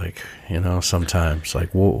arrogance, like, sometimes, like,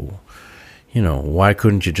 whoa, why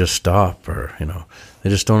couldn't you just stop? Or, they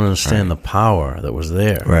just don't understand the power that was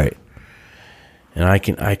there. Right. And I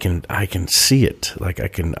can see it. Like, I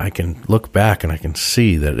can look back and I can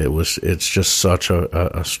see that it's just such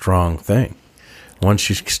a strong thing. Once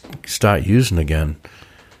you start using again,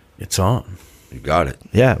 it's on. You got it.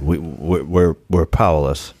 Yeah, we're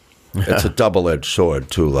powerless. It's a double-edged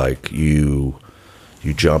sword too. Like you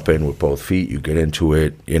jump in with both feet. You get into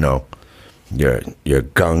it. You're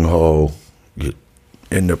gung ho. You're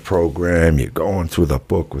in the program. You're going through the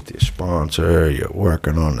book with your sponsor. You're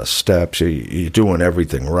working on the steps. You're doing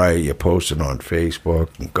everything right. You're posting on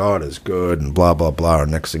Facebook. And God is good and blah blah blah.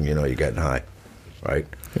 And next thing you know, you're getting high, right?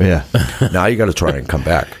 Yeah. Now you got to try and come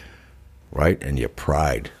back, right? And your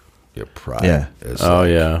pride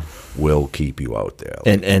will keep you out there.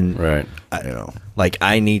 And right.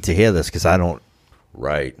 I need to hear this because I don't.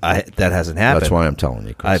 Right. That hasn't happened. That's why I'm telling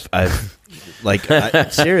you. Chris. I've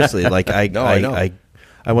seriously, like I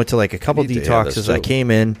went to like a couple detoxes. I came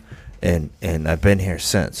in and I've been here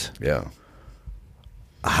since. Yeah.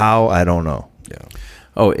 How, I don't know. Yeah.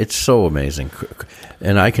 Oh, it's so amazing,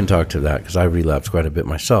 and I can talk to that because I relapsed quite a bit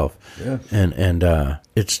myself. Yeah. And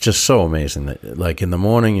it's just so amazing that, like, in the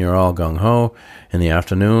morning you're all gung ho, in the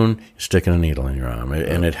afternoon you're sticking a needle in your arm,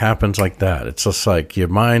 and it happens like that. It's just like your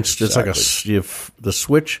mind's just like the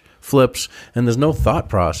switch flips, and there's no thought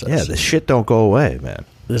process. Yeah, the shit don't go away, man.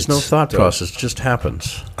 There's no thought process; it just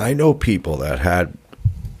happens. I know people that had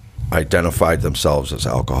identified themselves as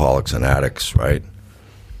alcoholics and addicts. Right?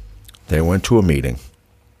 They went to a meeting.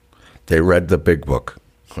 They read the big book,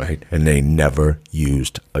 right? And they never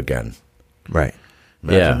used again. Right.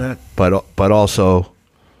 Imagine that. But also,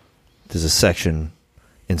 there's a section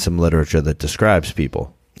in some literature that describes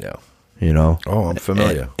people. Yeah. Oh, I'm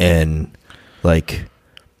familiar. And like,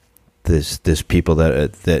 there's people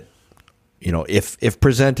that if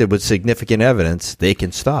presented with significant evidence, they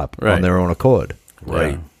can stop on their own accord.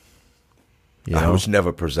 Right. Yeah. I was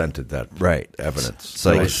never presented that evidence. It's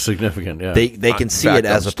like, It's significant. Yeah, they can see it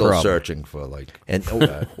as I'm a still problem. searching for And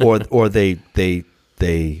or they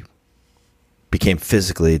became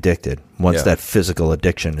physically addicted. Once that physical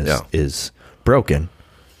addiction is broken,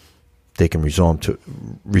 they can resume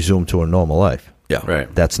to a normal life. Yeah.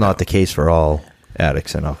 right. That's not the case for all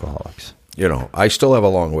addicts and alcoholics. I still have a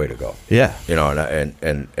long way to go. Yeah.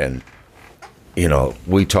 And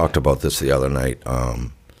we talked about this the other night.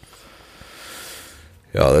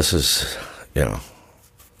 This is,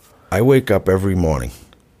 I wake up every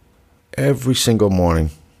single morning,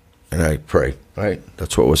 and I pray, right?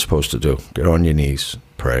 That's what we're supposed to do. Get on your knees,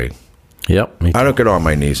 pray. Yep. I don't get on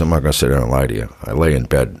my knees. I'm not going to sit there and lie to you. I lay in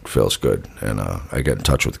bed, it feels good, and I get in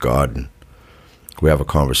touch with God, and we have a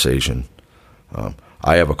conversation.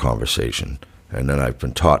 I have a conversation, and then I've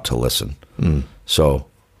been taught to listen. So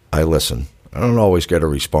I listen. I don't always get a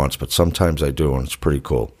response, but sometimes I do, and it's pretty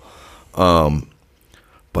cool.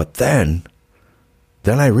 But then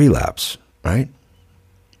I relapse, right?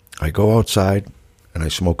 I go outside and I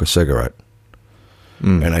smoke a cigarette.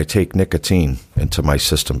 And I take nicotine into my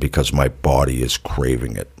system because my body is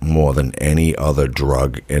craving it more than any other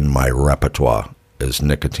drug in my repertoire is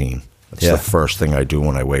nicotine. It's the first thing I do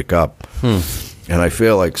when I wake up. And I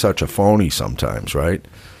feel like such a phony sometimes, right?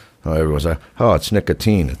 Everyone's like, oh, it's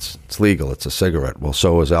nicotine. It's legal. It's a cigarette. Well,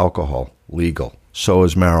 so is alcohol. Legal. So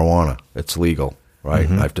is marijuana. It's legal. Right?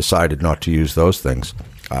 Mm-hmm. I've decided not to use those things.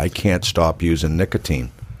 I can't stop using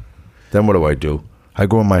nicotine. Then what do? I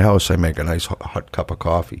go in my house, I make a nice hot cup of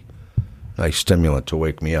coffee. Nice stimulant to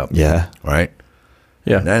wake me up. Yeah. Right?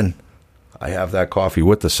 Yeah. And then I have that coffee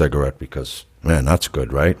with the cigarette because, man, that's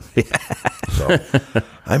good, right? So,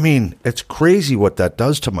 I mean, it's crazy what that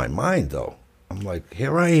does to my mind, though. I'm like,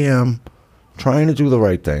 here I am, trying to do the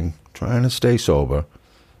right thing, trying to stay sober.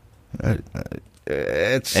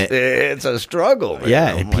 It's a struggle, man.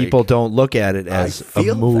 Yeah, and people don't look at it as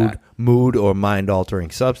a mood or mind-altering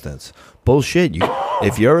substance. Bullshit.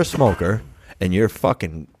 If you're a smoker and you're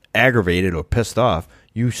fucking aggravated or pissed off,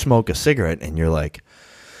 you smoke a cigarette and you're like,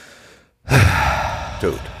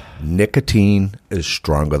 dude, nicotine is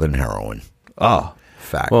stronger than heroin. Oh,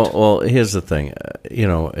 fact. Well, here's the thing.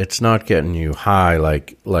 It's not getting you high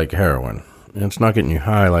like heroin. It's not getting you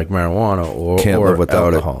high like marijuana or live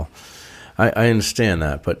without alcohol. I understand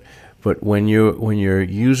that, but But when you're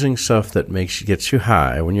using stuff that gets you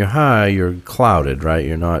high, when you're high, you're clouded, right?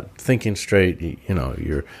 You're not thinking straight.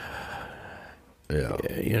 You're. Yeah.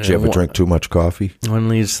 Did you ever drink too much coffee? One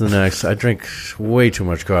leads to the next. I drink way too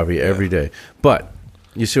much coffee every day. But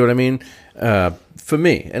you see what I mean? For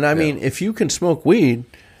me, and I mean, if you can smoke weed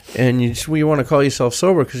and you want to call yourself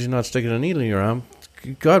sober because you're not sticking a needle in your arm,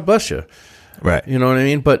 God bless you. Right. You know what I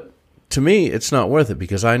mean? But to me, it's not worth it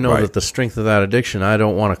because I know that the strength of that addiction, I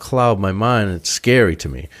don't want to cloud my mind. It's scary to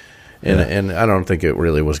me. And I don't think it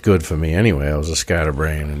really was good for me anyway. I was a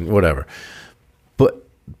scatterbrain and whatever. But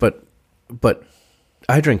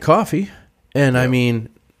I drink coffee, and I mean,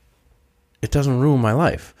 it doesn't ruin my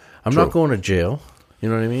life. I'm not going to jail. You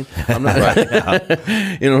know what I mean? I'm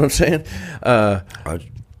not. You know what I'm saying?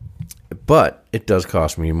 But it does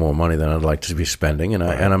cost me more money than I'd like to be spending, and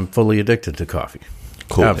I'm fully addicted to coffee.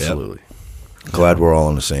 Cool. Absolutely. Yep. Glad we're all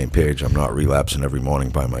on the same page. I'm not relapsing every morning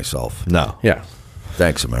by myself. No. Yeah.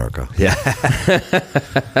 Thanks, America. Yeah.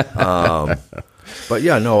 But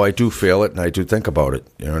yeah, no, I do feel it, and I do think about it.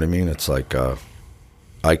 You know what I mean? It's like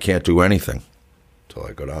I can't do anything until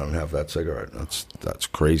I go down and have that cigarette. That's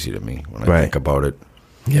crazy to me when I think about it.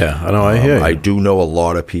 Yeah, I know. I hear you. I do know a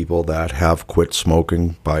lot of people that have quit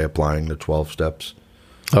smoking by applying the 12 steps.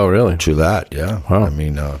 Oh, really? To that, yeah. Wow. I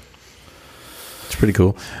mean, it's pretty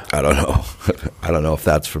cool. I don't know. I don't know if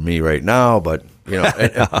that's for me right now, but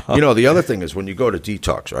the other thing is when you go to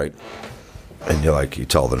detox, right? And you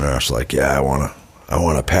tell the nurse, like, yeah, I want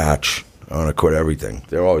a patch. I want to quit everything.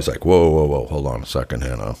 They're always like, whoa, hold on a second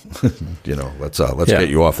here now. Let's get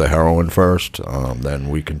you off the heroin first. Then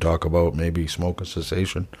we can talk about maybe smoking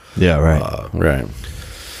cessation. Yeah, right. Right.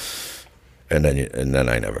 And then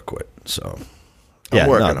I never quit. So I'm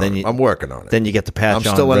working on it. Then you get the patch on.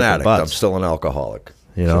 I'm still an ripping addict. butts. I'm still an alcoholic.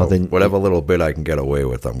 So then whatever little bit I can get away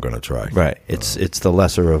with, I'm going to try. Right. It's the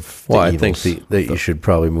lesser of the I evils. think that you should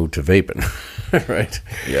probably move to vaping. Right.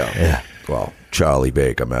 Yeah. Well, Charlie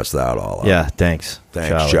Baker messed that all up. Yeah, thanks,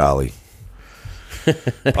 Charlie.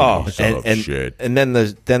 Shit. And then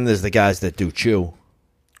there's the guys that do chew.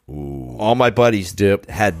 Ooh. All my buddies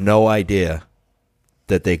had no idea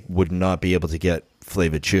that they would not be able to get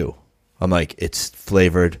flavored chew. I'm like, it's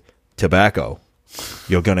flavored tobacco.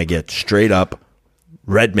 You're gonna get straight up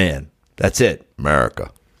Red Man. That's it,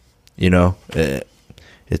 America. Just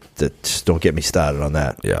don't get me started on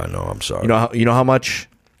that. Yeah, no, I'm sorry. You know how much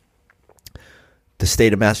the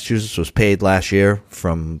state of Massachusetts was paid last year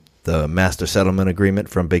from the master settlement agreement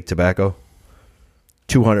from Big Tobacco?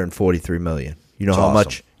 $243 million. You know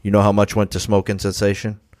how much went to smoking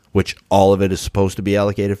cessation, which all of it is supposed to be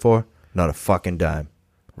allocated for? Not a fucking dime.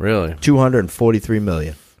 Really? $243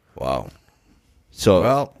 million. Wow.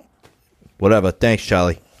 So, whatever. Thanks,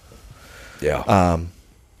 Charlie. Yeah.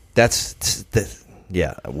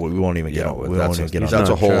 We won't even get on. That's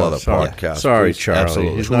a whole other podcast. Yeah. Sorry, Please, Charlie.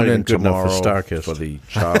 Absolutely. He's not even good enough for Starkist. For the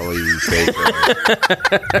Charlie Baker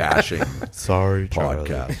bashing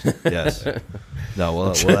podcast. Yes. No,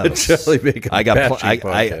 we'll have Charlie Baker.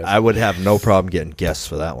 I would have no problem getting guests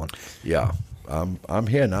for that one. Yeah. I'm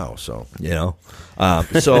here now, so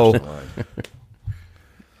So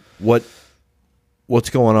what's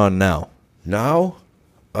going on now? Now,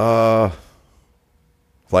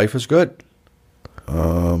 life is good.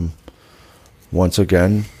 Once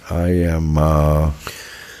again, I am,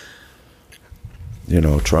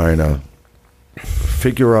 trying to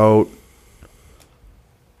figure out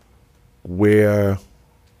where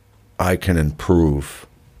I can improve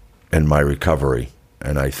in my recovery.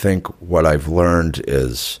 And I think what I've learned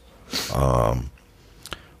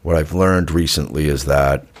recently is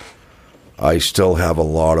that I still have a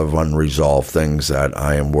lot of unresolved things that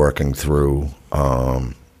I am working through,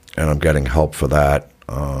 and I'm getting help for that.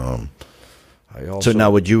 So now,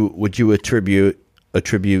 would you attribute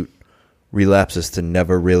relapses to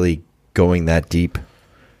never really going that deep,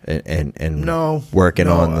 and working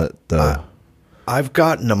on the? I've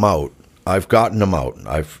gotten them out. I've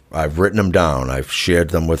written them down. I've shared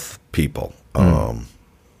them with people.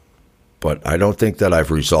 But I don't think that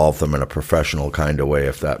I've resolved them in a professional kind of way,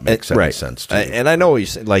 if that makes any sense to you. And I know what you're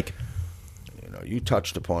saying. Like, you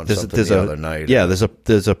touched upon something the other night. Yeah, there's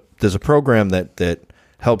a program that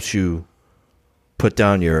helps you put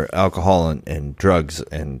down your alcohol and drugs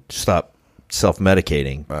and stop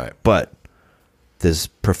self-medicating. Right. But there's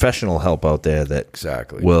professional help out there that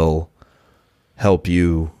will help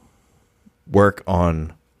you work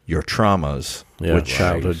on your traumas,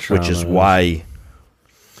 which is why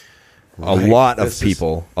a lot of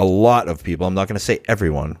people, I'm not going to say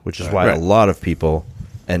everyone, which is why a lot of people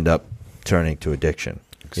end up turning to addiction.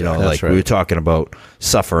 Exactly. Like we were talking about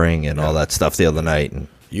suffering and all that stuff the other night, and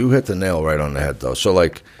You hit the nail right on the head, though. So,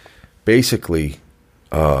 like, basically,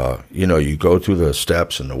 you go through the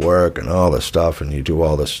steps and the work and all this stuff, and you do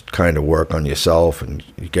all this kind of work on yourself, and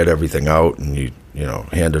you get everything out, and you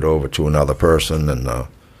hand it over to another person, and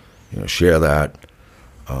share that.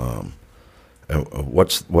 And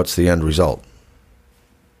what's the end result?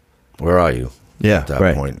 Where are you? Yeah, at that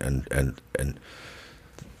right. point? And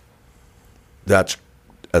that's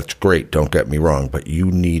great. Don't get me wrong, but you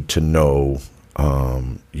need to know.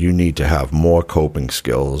 You need to have more coping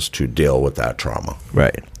skills to deal with that trauma.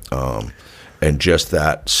 Right. And just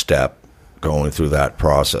that step, going through that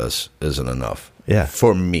process, isn't enough. Yeah.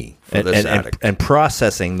 For me, for this addict. And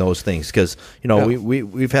processing those things, because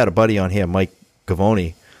we've had a buddy on here, Mike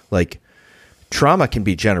Gavoni. Like, trauma can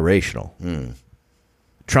be generational.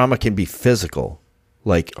 Trauma can be physical.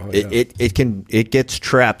 Like it gets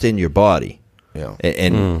trapped in your body. Yeah.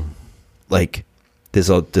 And like there's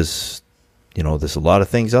a lot of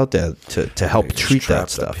things out there to help treat that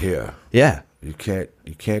stuff. Up here. Yeah. You can't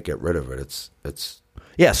get rid of it. It's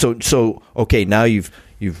yeah. So okay, now you've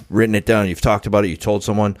written it down. You've talked about it. You told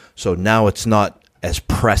someone. So now it's not as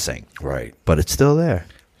pressing. Right. But it's still there.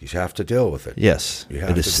 You have to deal with it. Yes.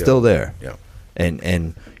 It is still there. Yeah.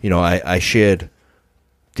 And I shared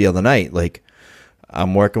the other night, like,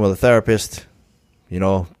 I'm working with a therapist,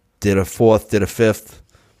 did a fourth, did a fifth.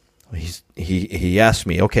 He asked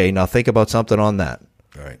me, okay, now think about something on that.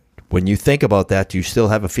 Right. When you think about that, do you still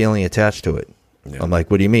have a feeling attached to it? Yeah. I'm like,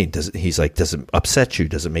 what do you mean? He's like, does it upset you?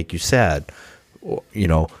 Does it make you sad? Or,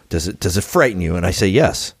 does it frighten you? And I say,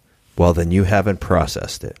 yes. Well, then you haven't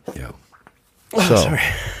processed it. Yeah. So, sorry.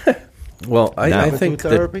 Well, I think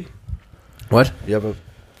therapy. What? You ever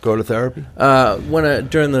go to therapy?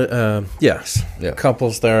 During the yes,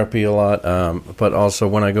 couples therapy a lot, but also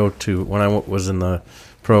when I was in the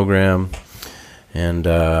program, and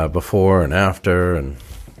before and after, and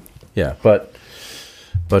but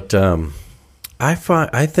I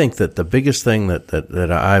think that the biggest thing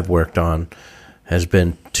that I've worked on has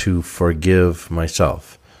been to forgive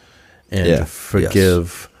myself and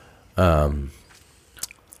forgive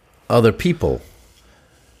other people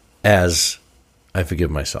as I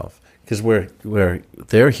forgive myself, because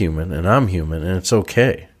they're human and I'm human, and it's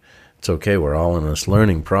okay. It's okay. We're all in this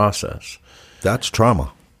learning process. That's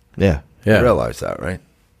trauma. Yeah. You realize that, right?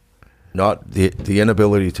 Not the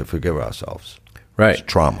inability to forgive ourselves. Right. It's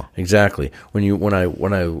trauma. Exactly.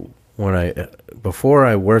 Before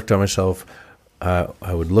I worked on myself,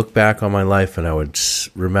 I would look back on my life and I would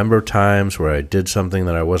remember times where I did something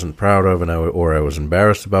that I wasn't proud of, or I was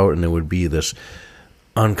embarrassed about, and there would be this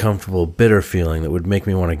uncomfortable, bitter feeling that would make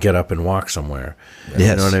me want to get up and walk somewhere. Yes.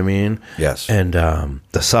 You know what I mean? Yes. And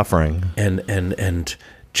the suffering. And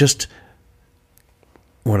just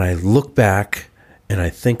when I look back and I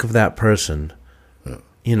think of that person,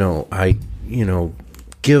 I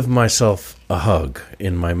give myself a hug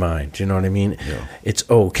in my mind. You know what I mean? Yeah. It's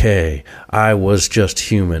okay. I was just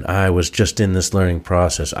human. I was just in this learning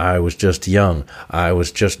process. I was just young. I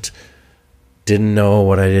was just didn't know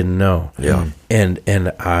what I didn't know. Yeah. And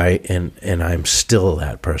I'm still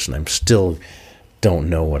that person. I'm still don't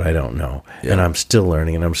know what I don't know. Yeah. And I'm still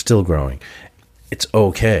learning and I'm still growing. It's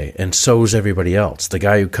okay. And so's everybody else. The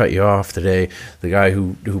guy who cut you off today, the guy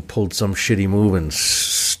who pulled some shitty move and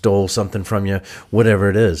stole something from you, whatever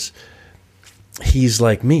it is, he's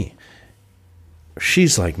like me.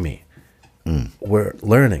 She's like me. We're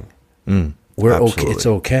learning. We're Absolutely. okay. It's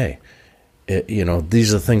okay.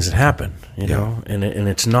 These are the things that happen, know, and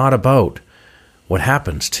it's not about what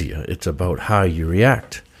happens to you. It's about how you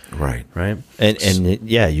react. Right. Right.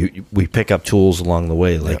 We pick up tools along the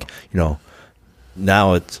way. Like,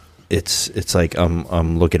 now it's like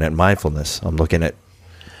I'm looking at mindfulness. I'm looking at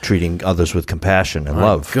treating others with compassion and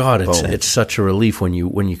love. God, it's such a relief when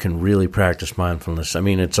you can really practice mindfulness. I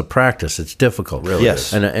mean, it's a practice. It's difficult, really.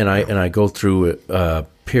 Yes. And I go through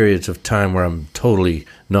periods of time where I'm totally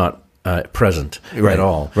not present at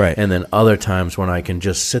all. Right. And then other times when I can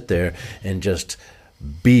just sit there and just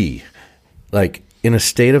be like in a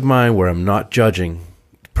state of mind where I'm not judging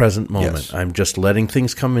present moment. Yes. I'm just letting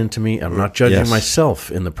things come into me. I'm not judging myself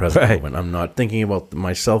in the present moment. I'm not thinking about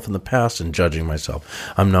myself in the past and judging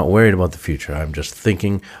myself. I'm not worried about the future. I'm just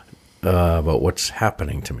thinking about what's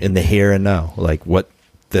happening to me in the here and now, like what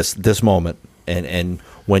this moment, and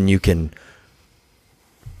when you can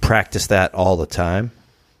practice that all the time,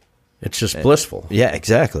 it's just blissful. Yeah,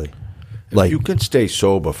 exactly. If you can stay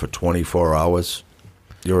sober for 24 hours,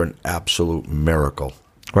 you're an absolute miracle.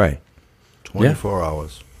 Right. 24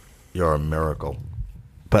 hours. You're a miracle.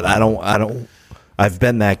 But I've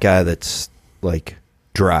been that guy that's like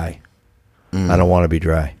dry. I don't want to be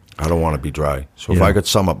dry. I don't want to be dry. So if I could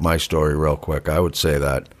sum up my story real quick, I would say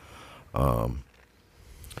that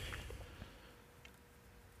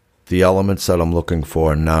the elements that I'm looking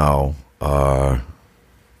for now are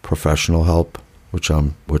professional help, which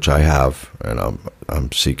I have and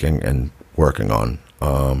I'm seeking and working on,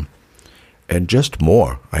 and just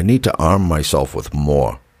more. I need to arm myself with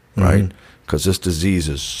more, right? Because this disease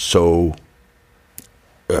is so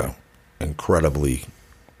incredibly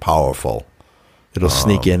powerful. It'll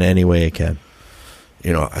sneak in any way it can.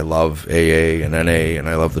 You know, I love AA and NA, and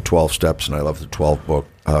I love the 12 steps, and I love the 12 book,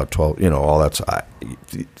 12. You know, all that's.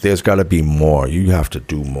 There's got to be more. You have to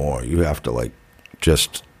do more. You have to like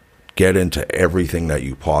just get into everything that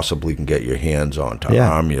you possibly can get your hands on to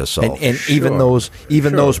arm yourself. And even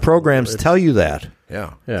those programs tell you that.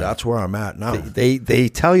 Yeah, that's where I'm at now. They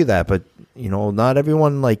tell you that, but you know, not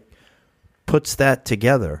everyone like puts that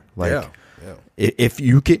together. Like, if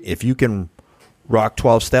you can rock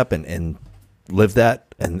 12 step and live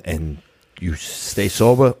that and you stay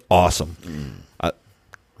sober, awesome.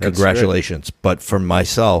 Congratulations. Great. But for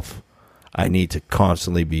myself, I need to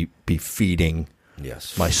constantly be feeding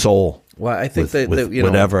my soul. Well, I think with that you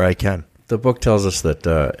whatever know, I can. The book tells us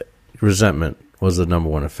that resentment was the number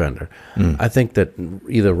one offender. I think that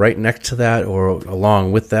either right next to that or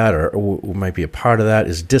along with that or might be a part of that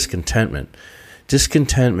is discontentment.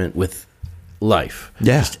 Discontentment with life.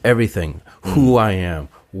 Yeah. Just everything. Who I am.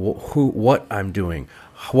 What I'm doing.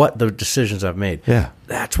 What the decisions I've made. Yeah.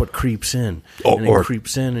 That's what creeps in. Or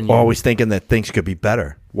creeps in. And always thinking that things could be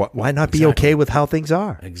better. Why not be okay with how things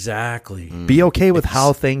are? Exactly. Be okay with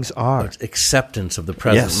how things are. Acceptance of the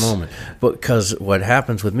present moment. Because what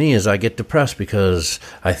happens with me is I get depressed because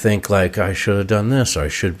I think like I should have done this, or I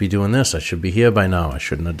should be doing this, I should be here by now, I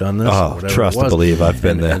shouldn't have done this. Oh, trust and believe I've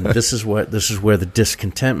been there. And this is where the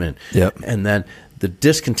discontentment. Yep. And then the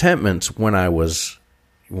discontentments when I was,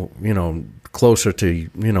 you know, closer to,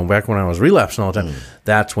 you know, back when I was relapsing all the time,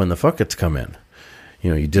 that's when the fuck it's come in. You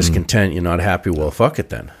know, you're discontent, you're not happy, well, fuck it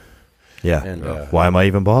then. Yeah. And, why am I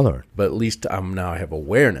even bothering? But at least I have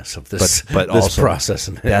awareness of this, but this also, process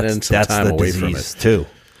and that's time the away disease from it. too.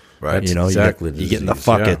 Right. But, you know, exactly you get in the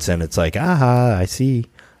buckets and it's like, I see.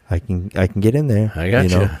 I can get in there. I got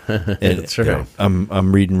you. That's right. You know,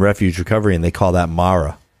 I'm reading Refuge Recovery and they call that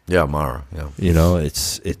Mara. Yeah, Mara. Yeah. You know,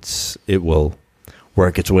 it will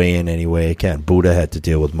work its way in any way it can. Buddha had to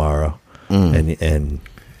deal with Mara, and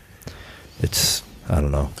it's, I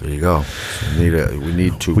don't know. There you go.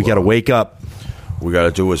 So we got to wake up. We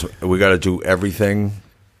got to do everything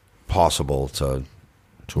possible to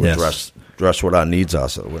address what our needs are,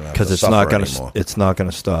 so we don't have because to it's not going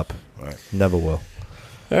to stop. Right. Never will.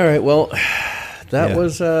 All right. Well, that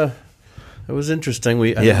was interesting.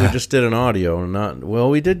 I think we just did an audio and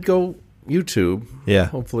we did go YouTube. Yeah.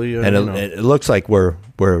 Hopefully, and it looks like we're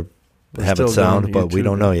having sound, but we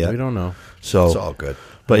don't know yet. We don't know. So it's all good.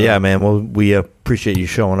 But yeah, man. Well, we appreciate you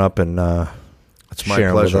showing up and it's my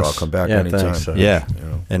pleasure. I'll come back anytime. Thanks, yeah, you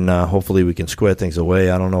know. And hopefully we can square things away.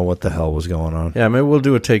 I don't know what the hell was going on. Yeah, maybe we'll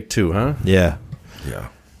do a take 2, huh? Yeah. Yeah.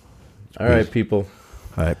 All right, people.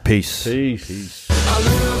 All right, peace. Peace. I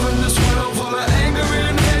live in this world full of anger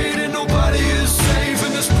and hate, and nobody is safe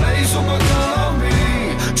in this place. Oh my God, on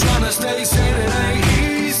me, trying to stay safe.